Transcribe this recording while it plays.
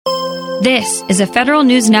This is a Federal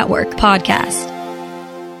News Network podcast.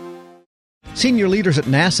 Senior leaders at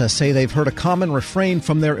NASA say they've heard a common refrain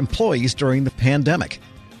from their employees during the pandemic.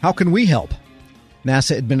 How can we help?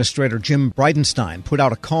 NASA Administrator Jim Bridenstine put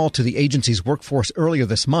out a call to the agency's workforce earlier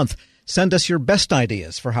this month. Send us your best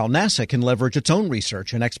ideas for how NASA can leverage its own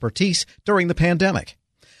research and expertise during the pandemic.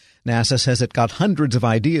 NASA says it got hundreds of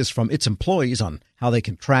ideas from its employees on how they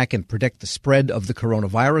can track and predict the spread of the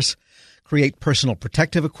coronavirus, create personal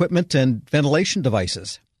protective equipment and ventilation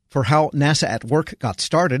devices. For how NASA at Work got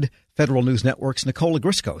started, Federal News Network's Nicola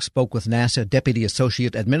Grisco spoke with NASA Deputy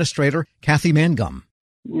Associate Administrator Kathy Mangum.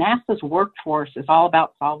 NASA's workforce is all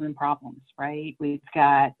about solving problems, right? We've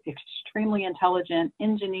got extremely intelligent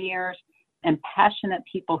engineers and passionate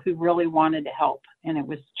people who really wanted to help. And it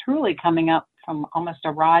was truly coming up from almost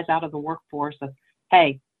a rise out of the workforce of,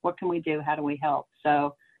 hey, what can we do? How do we help?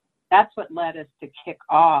 So that's what led us to kick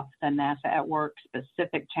off the NASA at Work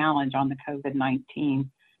specific challenge on the COVID-19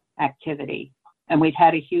 activity. And we've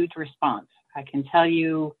had a huge response. I can tell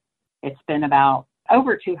you it's been about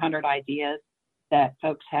over 200 ideas that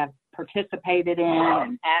folks have participated in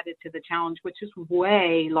and added to the challenge, which is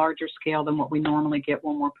way larger scale than what we normally get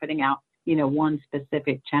when we're putting out, one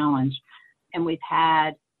specific challenge. And we've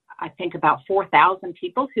had, I think, about 4,000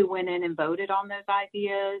 people who went in and voted on those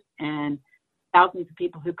ideas, and thousands of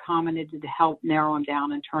people who commented to help narrow them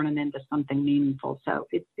down and turn them into something meaningful. So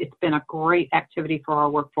it's been a great activity for our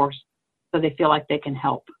workforce, so they feel like they can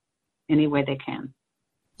help any way they can.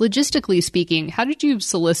 Logistically speaking, how did you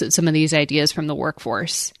solicit some of these ideas from the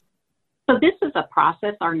workforce? So this is a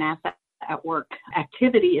process. Our NASA at Work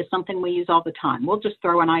activity is something we use all the time. We'll just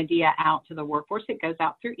throw an idea out to the workforce. It goes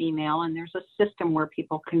out through email, and there's a system where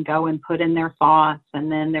people can go and put in their thoughts.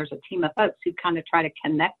 And then there's a team of folks who kind of try to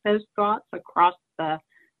connect those thoughts across the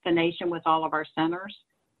nation with all of our centers.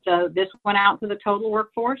 So this went out to the total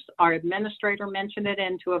workforce. Our administrator mentioned it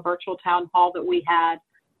into a virtual town hall that we had.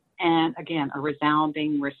 And again, a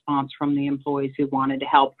resounding response from the employees who wanted to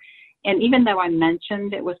help. And even though I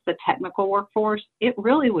mentioned it was the technical workforce, it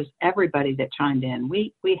really was everybody that chimed in.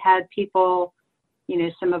 We had people,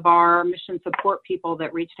 some of our mission support people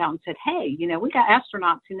that reached out and said, hey, we got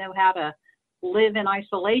astronauts who know how to live in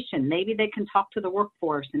isolation. Maybe they can talk to the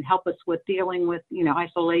workforce and help us with dealing with,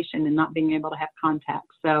 isolation and not being able to have contact.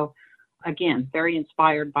 So again, very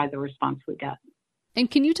inspired by the response we got. And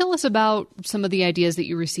can you tell us about some of the ideas that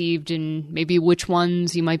you received and maybe which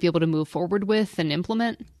ones you might be able to move forward with and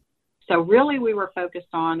implement? So really we were focused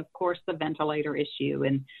on, of course, the ventilator issue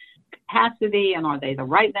and capacity, and are they the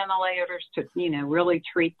right ventilators to, really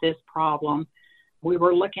treat this problem. We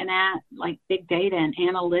were looking at like big data and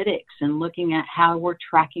analytics and looking at how we're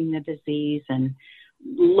tracking the disease and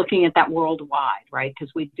looking at that worldwide, right?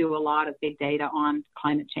 Because we do a lot of big data on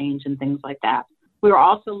climate change and things like that. We were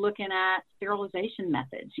also looking at sterilization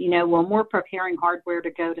methods. When we're preparing hardware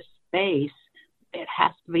to go to space, it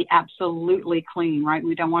has to be absolutely clean, right?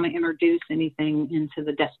 We don't want to introduce anything into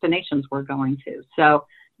the destinations we're going to. So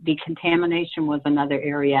decontamination was another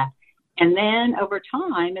area. And then over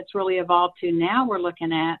time, it's really evolved to now we're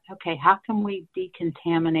looking at, okay, how can we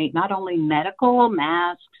decontaminate not only medical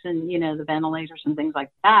masks and, the ventilators and things like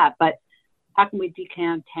that, but how can we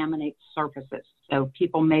decontaminate surfaces so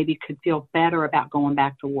people maybe could feel better about going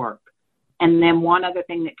back to work? And then one other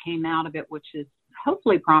thing that came out of it, which is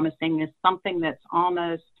hopefully promising, is something that's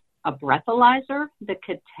almost a breathalyzer that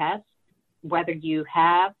could test whether you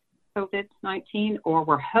have COVID-19, or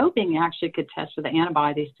we're hoping actually could test for the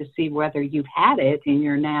antibodies to see whether you've had it and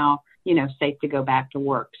you're now, safe to go back to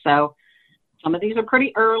work. So some of these are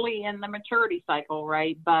pretty early in the maturity cycle,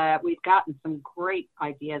 right? But we've gotten some great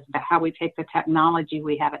ideas about how we take the technology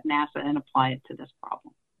we have at NASA and apply it to this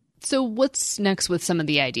problem. So what's next with some of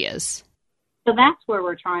the ideas? So that's where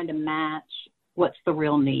we're trying to match what's the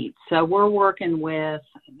real need. So we're working with,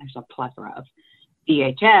 there's a plethora of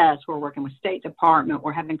DHS, we're working with State Department,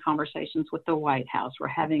 we're having conversations with the White House,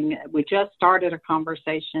 we just started a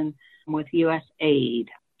conversation with USAID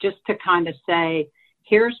just to kind of say,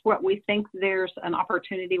 here's what we think there's an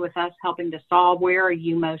opportunity with us helping to solve. Where are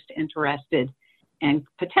you most interested? And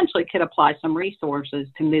potentially could apply some resources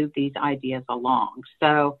to move these ideas along.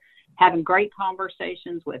 So having great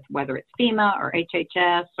conversations with whether it's FEMA or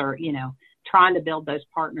HHS or, trying to build those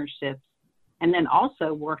partnerships. And then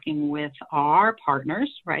also working with our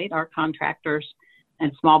partners, right, our contractors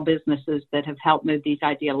and small businesses that have helped move these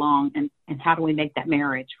ideas along. And how do we make that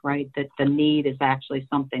marriage, right, that the need is actually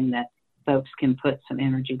something that folks can put some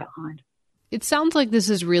energy behind. It sounds like this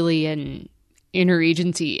is really an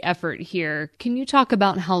interagency effort here. Can you talk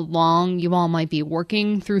about how long you all might be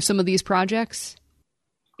working through some of these projects?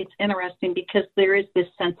 it's interesting because there is this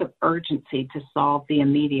sense of urgency to solve the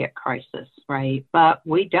immediate crisis, right? But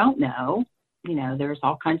we don't know. There's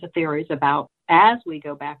all kinds of theories about as we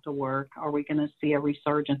go back to work, are we going to see a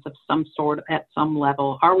resurgence of some sort at some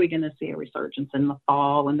level? Are we going to see a resurgence in the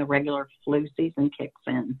fall when the regular flu season kicks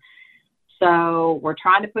in? So we're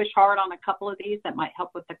trying to push hard on a couple of these that might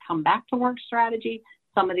help with the come back to work strategy.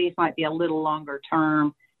 Some of these might be a little longer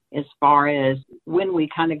term as far as when we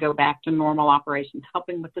kind of go back to normal operations,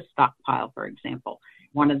 helping with the stockpile, for example,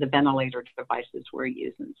 one of the ventilator devices we're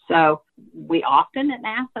using. So we often at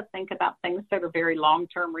NASA think about things that are very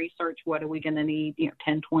long-term research. What are we going to need,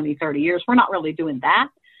 10, 20, 30 years? We're not really doing that,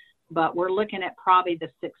 but we're looking at probably the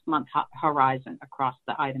 6-month horizon across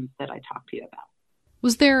the items that I talked to you about.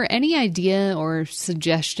 Was there any idea or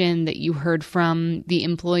suggestion that you heard from the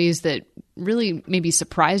employees that really maybe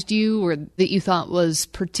surprised you or that you thought was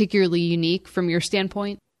particularly unique from your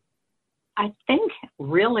standpoint? I think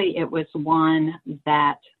really it was one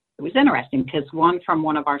that it was interesting because one from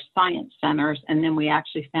one of our science centers, and then we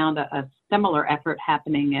actually found a similar effort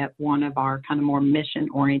happening at one of our kind of more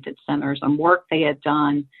mission-oriented centers on work they had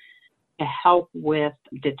done to help with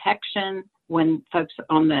detection when folks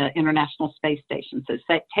on the International Space Station. So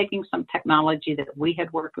taking some technology that we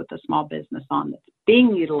had worked with a small business on that's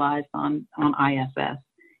being utilized on ISS,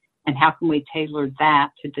 and how can we tailor that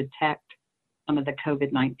to detect some of the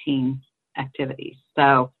COVID-19 activities.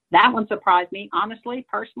 So that one surprised me. Honestly,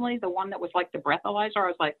 personally, the one that was like the breathalyzer, I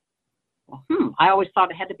was like, I always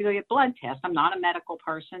thought it had to be a blood test. I'm not a medical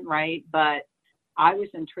person, right? But I was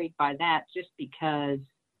intrigued by that just because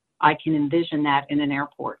I can envision that in an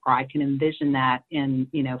airport, or I can envision that in,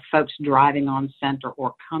 folks driving on center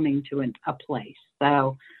or coming to a place.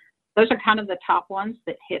 So those are kind of the top ones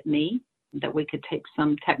that hit me, that we could take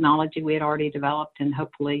some technology we had already developed and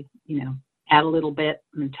hopefully, add a little bit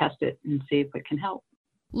and test it and see if it can help.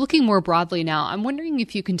 Looking more broadly now, I'm wondering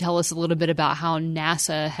if you can tell us a little bit about how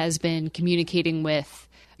NASA has been communicating with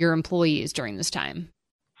your employees during this time.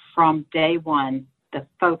 From day one, the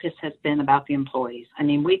focus has been about the employees. I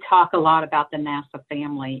mean, we talk a lot about the NASA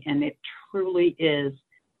family, and it truly is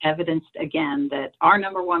evidenced again that our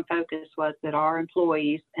number one focus was that our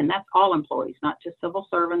employees, and that's all employees, not just civil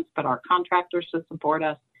servants, but our contractors that support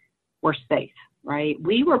us, were safe, right?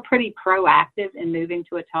 We were pretty proactive in moving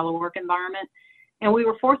to a telework environment, and we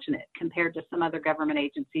were fortunate compared to some other government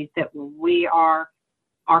agencies that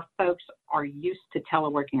our folks are used to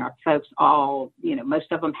teleworking. Our folks all,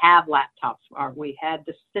 most of them have laptops. We had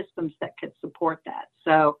the systems that could support that.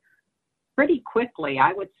 So pretty quickly,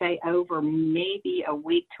 I would say over maybe a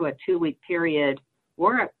week to a 2-week period,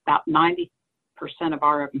 we're at about 90% of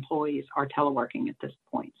our employees are teleworking at this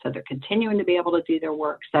point. So they're continuing to be able to do their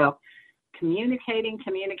work. So communicating.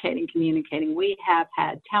 We have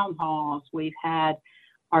had town halls. We've had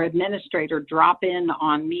our administrator drop in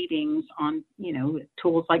on meetings on,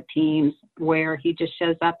 tools like Teams, where he just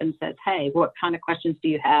shows up and says, hey, what kind of questions do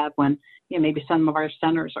you have when, maybe some of our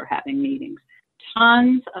centers are having meetings.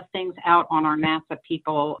 Tons of things out on our NASA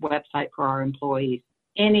People website for our employees.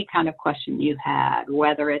 Any kind of question you had,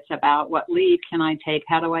 whether it's about what leave can I take,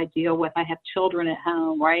 how do I deal with, I have children at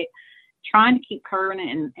home, right? Trying to keep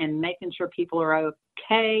current and making sure people are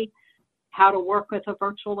okay, how to work with a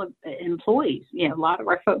virtual employees. A lot of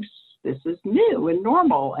our folks, this is new and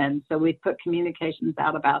normal, and so we put communications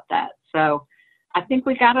out about that. So I think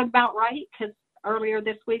we got it about right, because earlier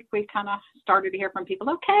this week we kind of started to hear from people,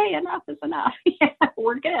 okay, enough is enough. Yeah,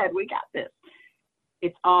 we're good. We got this.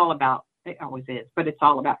 It always is, but it's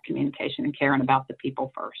all about communication and caring about the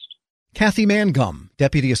people first. Kathy Mangum,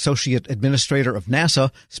 Deputy Associate Administrator of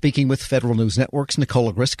NASA, speaking with Federal News Network's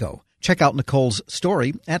Nicole Ogrysko. Check out Nicole's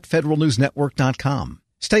story at federalnewsnetwork.com.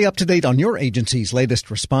 Stay up to date on your agency's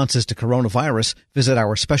latest responses to coronavirus. Visit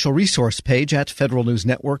our special resource page at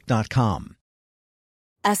federalnewsnetwork.com.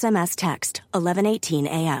 SMS text 11:18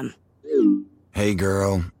 a.m. Hey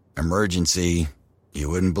girl, emergency. You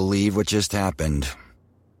wouldn't believe what just happened.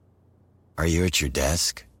 Are you at your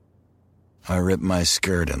desk? I ripped my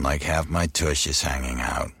skirt and like half my tush is hanging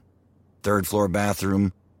out. 3rd floor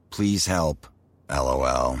bathroom, please help.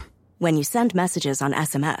 LOL. When you send messages on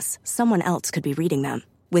SMS, someone else could be reading them.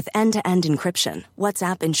 With end-to-end encryption,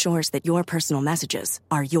 WhatsApp ensures that your personal messages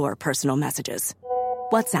are your personal messages.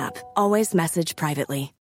 WhatsApp, always message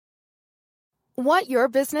privately. Want your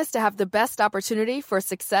business to have the best opportunity for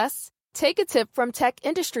success? Take a tip from tech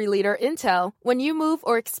industry leader Intel when you move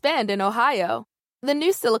or expand in Ohio. The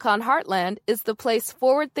new Silicon Heartland is the place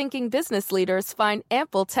forward-thinking business leaders find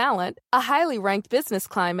ample talent, a highly ranked business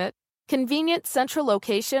climate, convenient central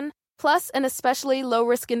location, plus an especially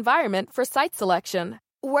low-risk environment for site selection.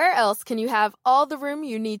 Where else can you have all the room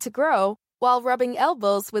you need to grow while rubbing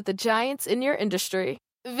elbows with the giants in your industry?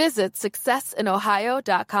 Visit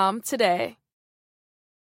successinohio.com today.